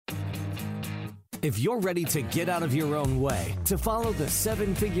If you're ready to get out of your own way to follow the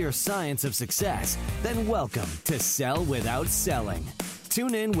seven-figure science of success, then welcome to Sell Without Selling.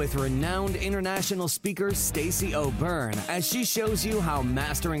 Tune in with renowned international speaker Stacey O'Byrne as she shows you how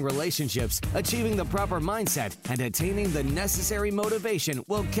mastering relationships, achieving the proper mindset, and attaining the necessary motivation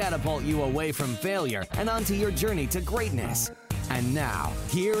will catapult you away from failure and onto your journey to greatness. And now,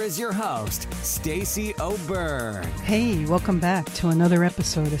 here is your host, Stacey O'Byrne. Hey, welcome back to another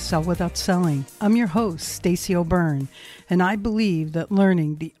episode of Sell Without Selling. I'm your host, Stacey O'Byrne, and I believe that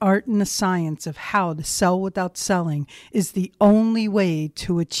learning the art and the science of how to sell without selling is the only way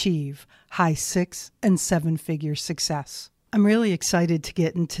to achieve high 6- and 7-figure success. I'm really excited to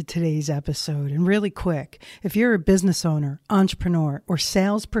get into today's episode, and really quick, if you're a business owner, entrepreneur, or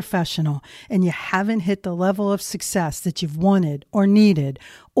sales professional and you haven't hit the level of success that you've wanted or needed,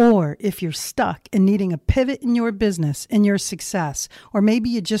 or if you're stuck and needing a pivot in your business and your success, or maybe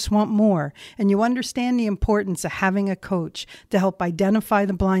you just want more and you understand the importance of having a coach to help identify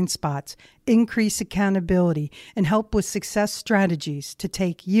the blind spots, increase accountability, and help with success strategies to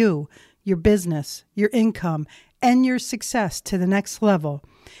take you, your business, your income, and your success to the next level.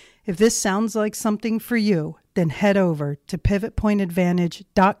 If this sounds like something for you, then head over to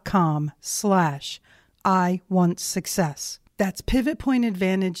pivotpointadvantage.com/I want success. That's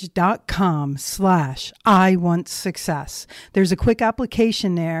pivotpointadvantage.com/I want success. There's a quick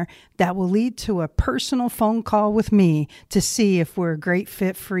application there that will lead to a personal phone call with me to see if we're a great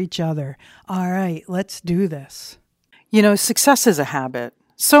fit for each other. All right, let's do this. You know, success is a habit.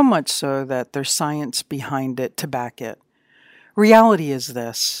 So much so that there's science behind it to back it. Reality is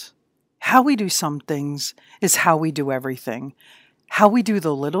this: how we do some things is how we do everything. How we do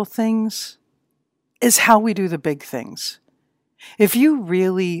the little things is how we do the big things. If you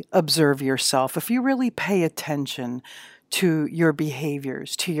really observe yourself, if you really pay attention to your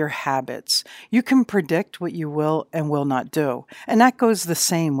behaviors, to your habits, you can predict what you will and will not do. And that goes the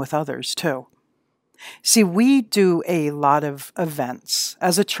same with others too. See, we do a lot of events.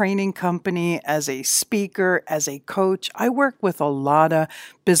 As a training company, as a speaker, as a coach, I work with a lot of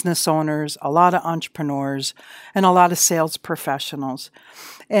business owners, a lot of entrepreneurs, and a lot of sales professionals.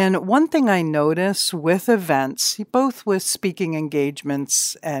 And one thing I notice with events, both with speaking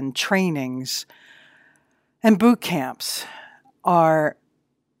engagements and trainings and boot camps, are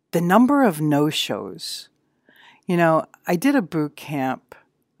the number of no-shows. You know, I did a boot camp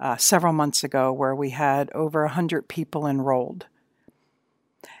several months ago where we had over 100 people enrolled,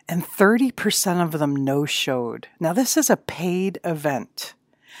 and 30% of them no-showed. Now, this is a paid event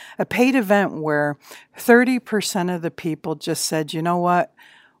where 30% of the people just said, you know what,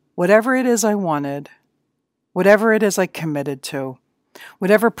 whatever it is I wanted, whatever it is I committed to,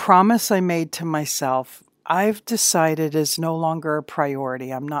 whatever promise I made to myself, I've decided is no longer a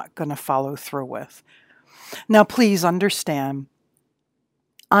priority. I'm not going to follow through with. Now, please understand,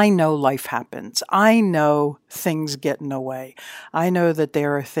 I know life happens. I know things get in the way. I know that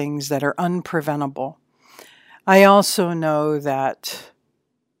there are things that are unpreventable. I also know that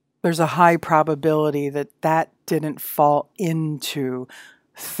there's a high probability that that didn't fall into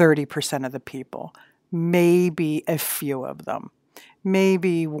 30% of the people. Maybe a few of them.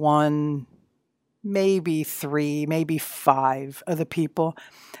 Maybe one, maybe three, maybe five of the people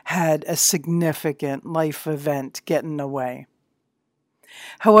had a significant life event get in the way.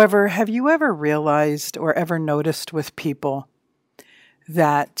 However, have you ever realized or ever noticed with people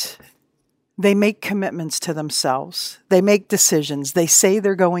that they make commitments to themselves? They make decisions. They say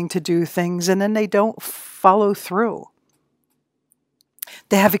they're going to do things and then they don't follow through.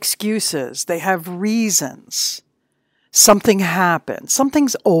 They have excuses. They have reasons. Something happened.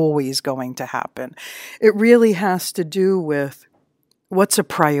 Something's always going to happen. It really has to do with what's a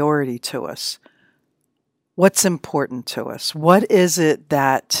priority to us. What's important to us? What is it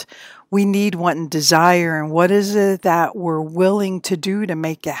that we need, want, and desire, and what is it that we're willing to do to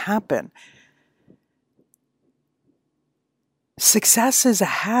make it happen? Success is a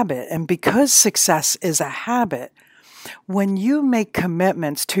habit, and because success is a habit, when you make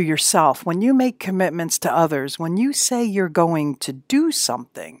commitments to yourself, when you make commitments to others, when you say you're going to do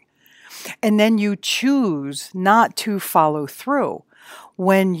something, and then you choose not to follow through,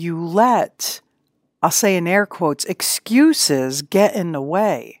 when you let, I'll say in air quotes, excuses get in the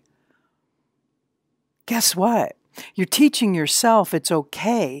way, guess what? You're teaching yourself it's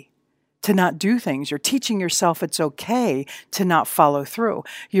okay to not do things. You're teaching yourself it's okay to not follow through.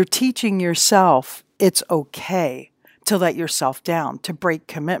 You're teaching yourself it's okay to let yourself down, to break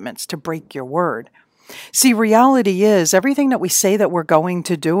commitments, to break your word. See, reality is everything that we say that we're going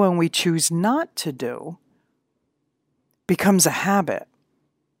to do and we choose not to do becomes a habit.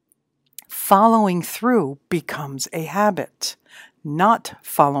 following through becomes a habit. Not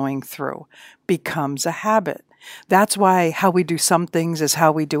following through becomes a habit. That's why how we do some things is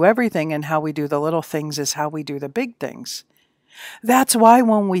how we do everything, and how we do the little things is how we do the big things. That's why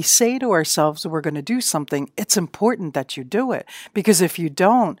when we say to ourselves we're going to do something, it's important that you do it. Because if you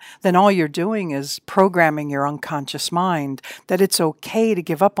don't, then all you're doing is programming your unconscious mind that it's okay to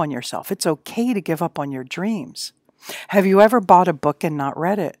give up on yourself. It's okay to give up on your dreams. Have you ever bought a book and not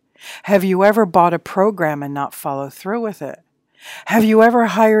read it? Have you ever bought a program and not followed through with it? Have you ever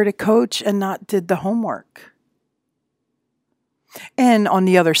hired a coach and not did the homework? And on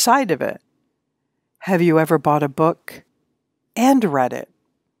the other side of it, have you ever bought a book and read it?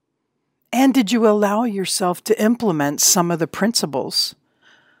 And did you allow yourself to implement some of the principles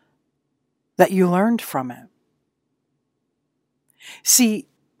that you learned from it? See,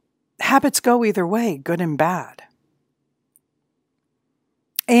 habits go either way, good and bad.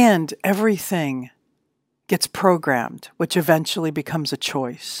 And everything gets programmed, which eventually becomes a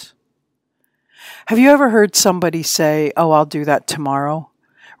choice. Have you ever heard somebody say, "Oh, I'll do that tomorrow"?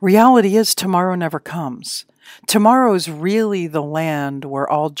 Reality is tomorrow never comes. Tomorrow is really the land where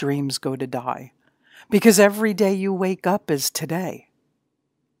all dreams go to die, because every day you wake up is today.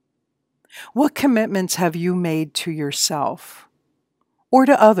 What commitments have you made to yourself or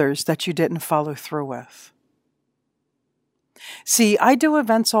to others that you didn't follow through with? See, I do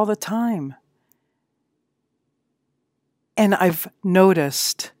events all the time, and I've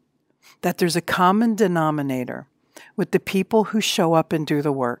noticed that there's a common denominator with the people who show up and do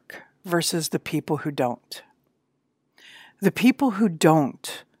the work versus the people who don't. The people who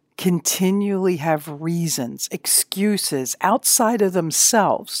don't continually have reasons, excuses outside of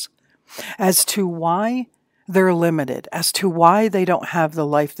themselves as to why they're limited, as to why they don't have the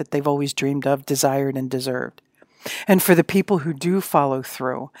life that they've always dreamed of, desired, and deserved. And for the people who do follow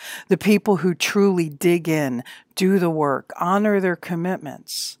through, the people who truly dig in, do the work, honor their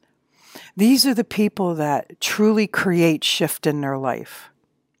commitments, these are the people that truly create shift in their life.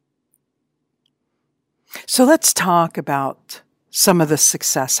 So let's talk about some of the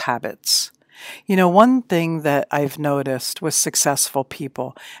success habits. You know, one thing that I've noticed with successful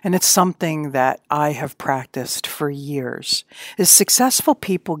people, and it's something that I have practiced for years, is successful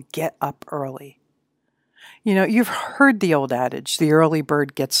people get up early. You know, you've heard the old adage, the early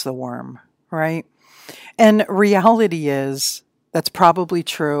bird gets the worm, right? And reality is, that's probably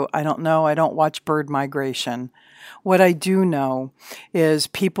true. I don't know. I don't watch bird migration. What I do know is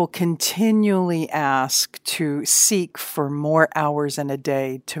people continually ask to seek for more hours in a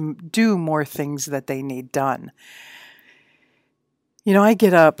day to do more things that they need done. You know, I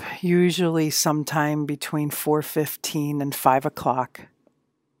get up usually sometime between 4:15 and 5 o'clock.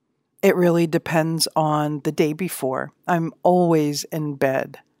 It really depends on the day before. I'm always in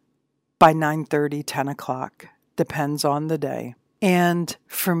bed by 9:30, 10 o'clock. Depends on the day. And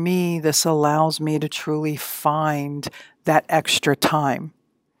for me, this allows me to truly find that extra time.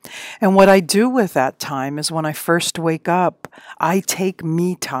 And what I do with that time is when I first wake up, I take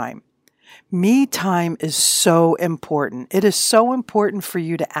me time. Me time is so important. It is so important for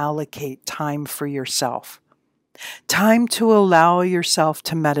you to allocate time for yourself. Time to allow yourself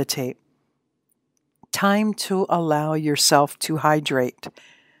to meditate. Time to allow yourself to hydrate.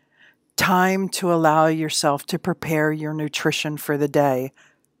 Time to allow yourself to prepare your nutrition for the day.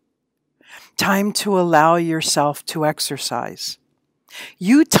 Time to allow yourself to exercise.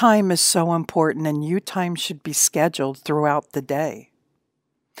 You time is so important, and you time should be scheduled throughout the day.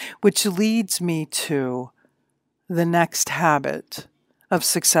 Which leads me to the next habit of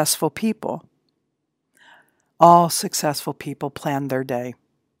successful people. All successful people plan their day.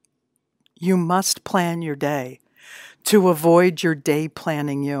 You must plan your day to avoid your day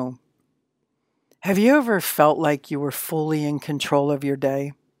planning you. Have you ever felt like you were fully in control of your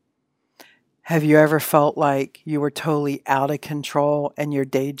day? Have you ever felt like you were totally out of control and your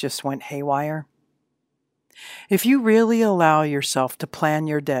day just went haywire? If you really allow yourself to plan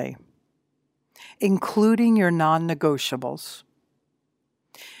your day, including your non-negotiables,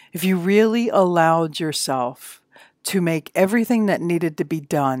 if you really allowed yourself to make everything that needed to be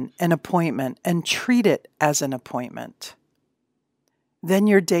done an appointment and treat it as an appointment, then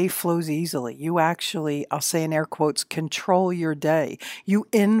your day flows easily. You actually, I'll say in air quotes, control your day. You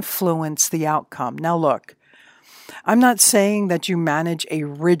influence the outcome. Now look, I'm not saying that you manage a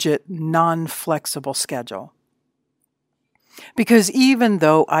rigid, non-flexible schedule. Because even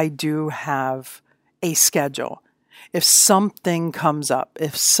though I do have a schedule, if something comes up,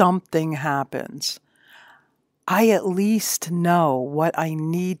 if something happens, I at least know what I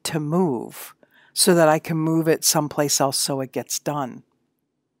need to move so that I can move it someplace else so it gets done.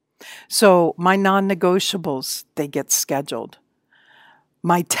 So my non-negotiables, they get scheduled.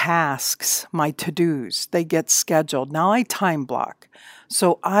 My tasks, my to-dos, they get scheduled. Now I time block.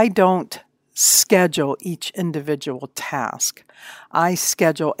 So I don't schedule each individual task. I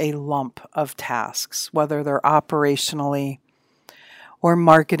schedule a lump of tasks, whether they're operationally or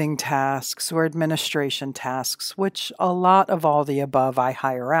marketing tasks or administration tasks, which a lot of all the above I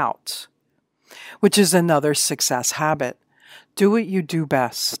hire out, which is another success habit. Do what you do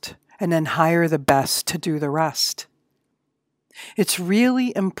best and then hire the best to do the rest. It's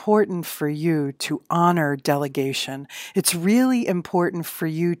really important for you to honor delegation. It's really important for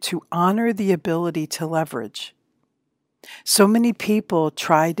you to honor the ability to leverage. So many people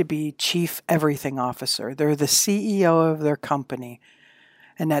try to be chief everything officer. They're the CEO of their company.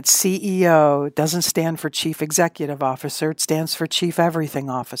 And that CEO doesn't stand for chief executive officer. It stands for chief everything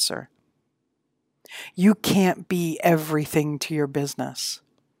officer. You can't be everything to your business.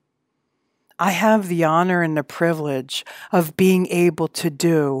 I have the honor and the privilege of being able to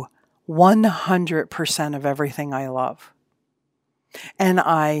do 100% of everything I love. And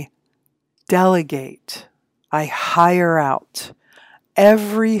I delegate, I hire out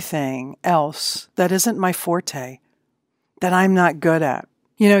everything else that isn't my forte, that I'm not good at.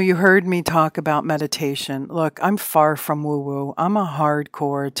 You know, you heard me talk about meditation. Look, I'm far from woo-woo. I'm a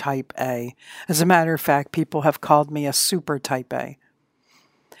hardcore type A. As a matter of fact, people have called me a super type A.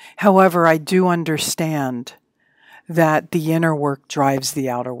 However, I do understand that the inner work drives the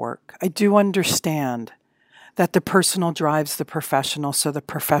outer work. I do understand that the personal drives the professional so the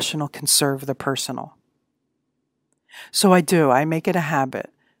professional can serve the personal. So I make it a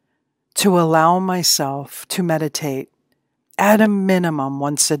habit to allow myself to meditate at a minimum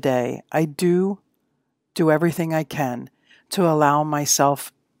once a day. I do everything I can to allow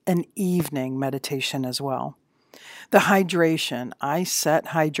myself an evening meditation as well. The hydration, I set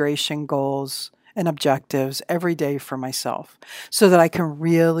hydration goals and objectives every day for myself so that I can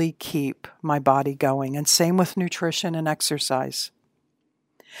really keep my body going. And same with nutrition and exercise.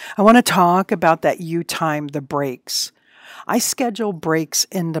 I want to talk about that you time, the breaks. I schedule breaks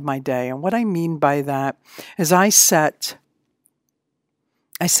into my day. And what I mean by that is I set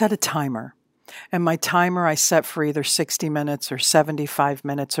a timer. And my timer I set for either 60 minutes or 75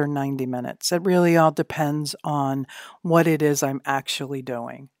 minutes or 90 minutes. It really all depends on what it is I'm actually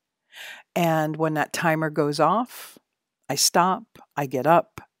doing. And when that timer goes off, I stop, I get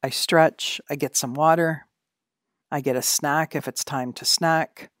up, I stretch, I get some water, I get a snack if it's time to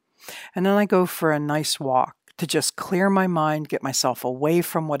snack, and then I go for a nice walk to just clear my mind, get myself away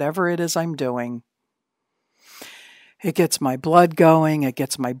from whatever it is I'm doing. It gets my blood going, it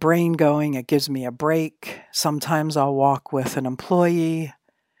gets my brain going, it gives me a break. Sometimes I'll walk with an employee,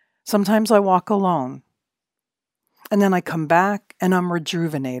 sometimes I walk alone. And then I come back and I'm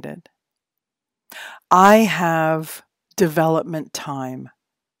rejuvenated. I have development time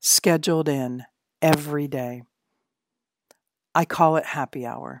scheduled in every day. I call it happy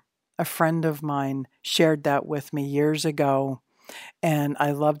hour. A friend of mine shared that with me years ago, and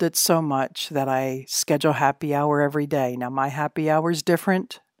I loved it so much that I schedule happy hour every day. Now, my happy hour is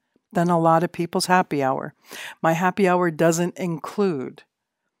different than a lot of people's happy hour. My happy hour doesn't include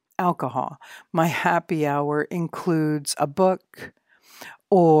alcohol. My happy hour includes a book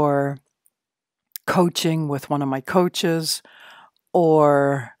or coaching with one of my coaches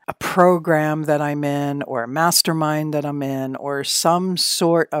or a program that I'm in or a mastermind that I'm in or some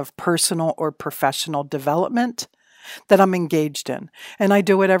sort of personal or professional development that I'm engaged in. And I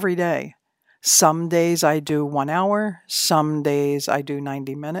do it every day. Some days I do 1 hour. Some days I do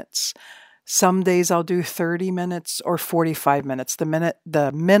 90 minutes. Some days I'll do 30 minutes or 45 minutes.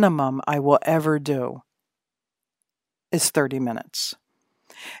 The minimum I will ever do is 30 minutes.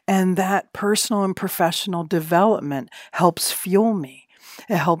 And that personal and professional development helps fuel me.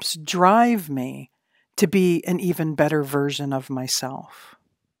 It helps drive me to be an even better version of myself.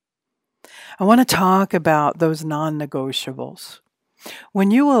 I want to talk about those non-negotiables.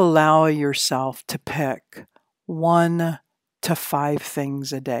 When you allow yourself to pick 1 to 5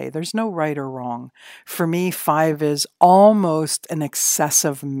 things a day, there's no right or wrong. For me, 5 is almost an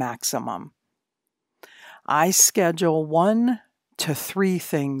excessive maximum. I schedule 1 to 3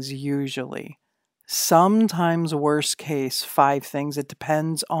 things usually. Sometimes worst case 5 things. It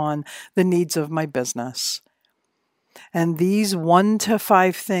depends on the needs of my business. And these 1 to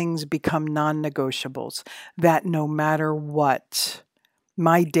 5 things become non-negotiables that no matter what,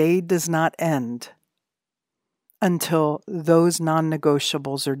 my day does not end until those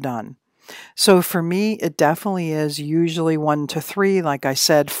non-negotiables are done. So for me, it definitely is usually 1 to 3. Like I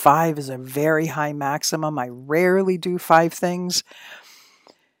said, 5 is a very high maximum. I rarely do 5 things.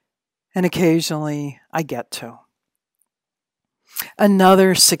 And occasionally I get to.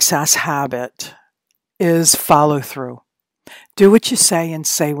 Another success habit is follow through. Do what you say and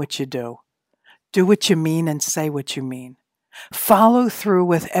say what you do. Do what you mean and say what you mean. Follow through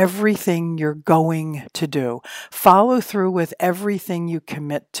with everything you're going to do. Follow through with everything you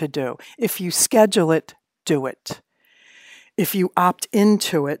commit to do. If you schedule it, do it. If you opt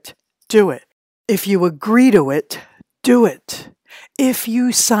into it, do it. If you agree to it, do it. If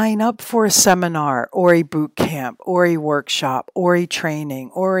you sign up for a seminar or a boot camp or a workshop or a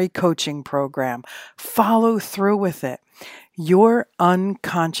training or a coaching program, follow through with it. Your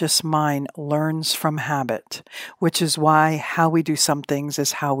unconscious mind learns from habit, which is why how we do some things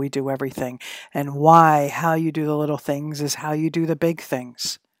is how we do everything, and why how you do the little things is how you do the big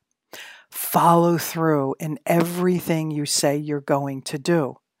things. Follow through in everything you say you're going to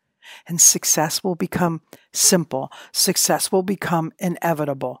do. And success will become simple. Success will become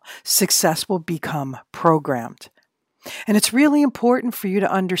inevitable. Success will become programmed. And it's really important for you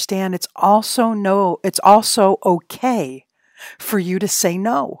to understand it's also okay for you to say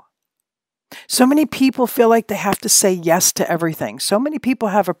no. So many people feel like they have to say yes to everything. So many people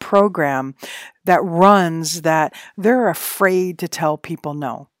have a program that runs that they're afraid to tell people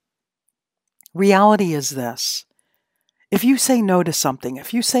no. Reality is this. If you say no to something,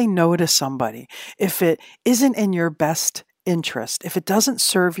 if you say no to somebody, if it isn't in your best interest, if it doesn't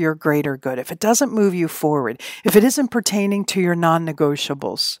serve your greater good, if it doesn't move you forward, if it isn't pertaining to your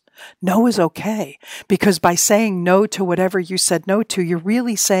non-negotiables, no is okay. Because by saying no to whatever you said no to, you're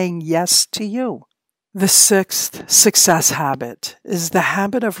really saying yes to you. The sixth success habit is the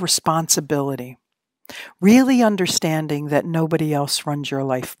habit of responsibility. Really understanding that nobody else runs your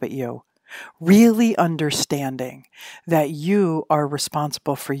life but you. Really understanding that you are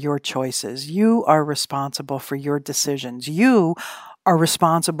responsible for your choices. You are responsible for your decisions. You are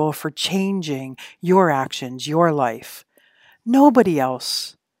responsible for changing your actions, your life. Nobody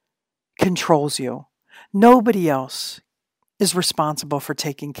else controls you. Nobody else is responsible for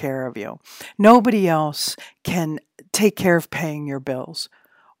taking care of you. Nobody else can take care of paying your bills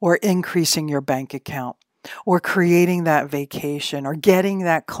or increasing your bank account or creating that vacation or getting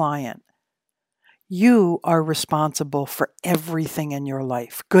that client. You are responsible for everything in your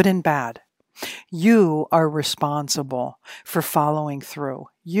life, good and bad. You are responsible for following through.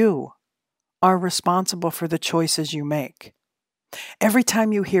 You are responsible for the choices you make. Every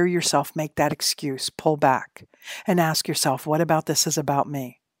time you hear yourself make that excuse, pull back and ask yourself, what about this is about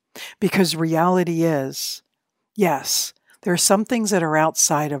me? Because reality is, yes, there are some things that are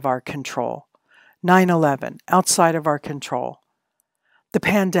outside of our control. 9/11, outside of our control. The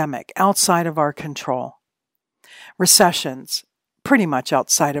pandemic, outside of our control. Recessions, pretty much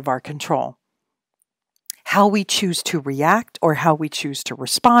outside of our control. How we choose to react or how we choose to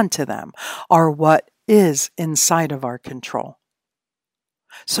respond to them are what is inside of our control.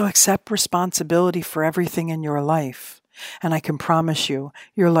 So accept responsibility for everything in your life, and I can promise you,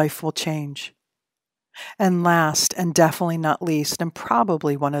 your life will change. And last, and definitely not least, and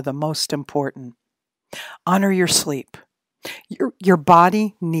probably one of the most important, honor your sleep. Your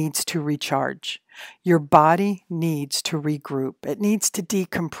body needs to recharge. Your body needs to regroup. It needs to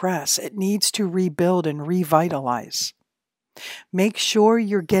decompress. It needs to rebuild and revitalize. Make sure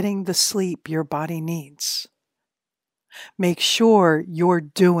you're getting the sleep your body needs. Make sure you're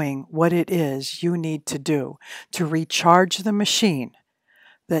doing what it is you need to do to recharge the machine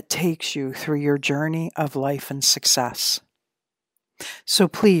that takes you through your journey of life and success. So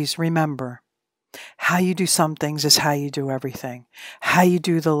please remember, how you do some things is how you do everything. How you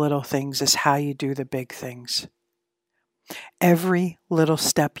do the little things is how you do the big things. Every little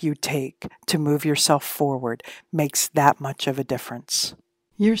step you take to move yourself forward makes that much of a difference.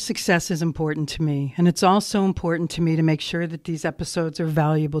 Your success is important to me, and it's also important to me to make sure that these episodes are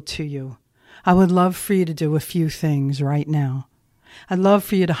valuable to you. I would love for you to do a few things right now. I'd love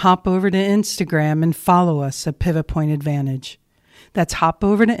for you to hop over to Instagram and follow us at Pivot Point Advantage. That's hop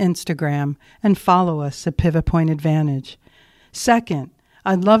over to Instagram and follow us at Pivot Point Advantage. Second,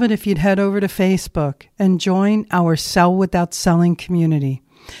 I'd love it if you'd head over to Facebook and join our Sell Without Selling community.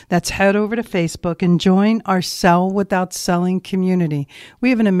 That's head over to Facebook and join our Sell Without Selling community. We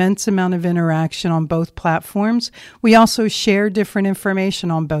have an immense amount of interaction on both platforms. We also share different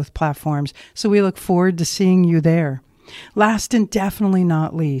information on both platforms, so we look forward to seeing you there. Last and definitely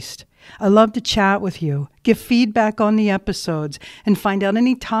not least, I love to chat with you, give feedback on the episodes, and find out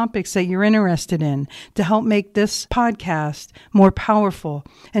any topics that you're interested in to help make this podcast more powerful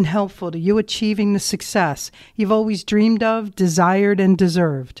and helpful to you achieving the success you've always dreamed of, desired, and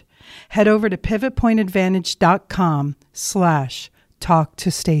deserved. Head over to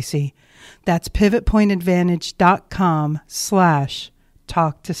pivotpointadvantage.com/talktostacey. That's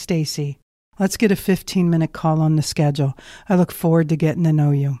pivotpointadvantage.com/talk-to-Stacy. Let's get a 15-minute call on the schedule. I look forward to getting to know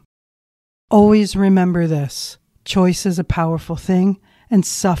you. Always remember this. Choice is a powerful thing, and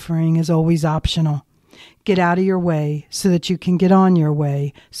suffering is always optional. Get out of your way so that you can get on your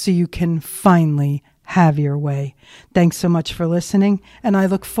way, so you can finally have your way. Thanks so much for listening, and I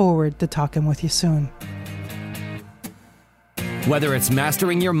look forward to talking with you soon. Whether it's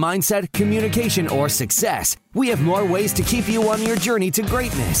mastering your mindset, communication, or success, we have more ways to keep you on your journey to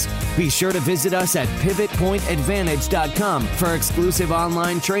greatness. Be sure to visit us at pivotpointadvantage.com for exclusive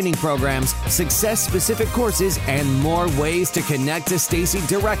online training programs, success-specific courses, and more ways to connect to Stacy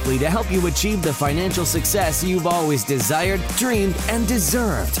directly to help you achieve the financial success you've always desired, dreamed, and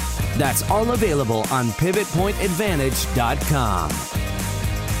deserved. That's all available on pivotpointadvantage.com.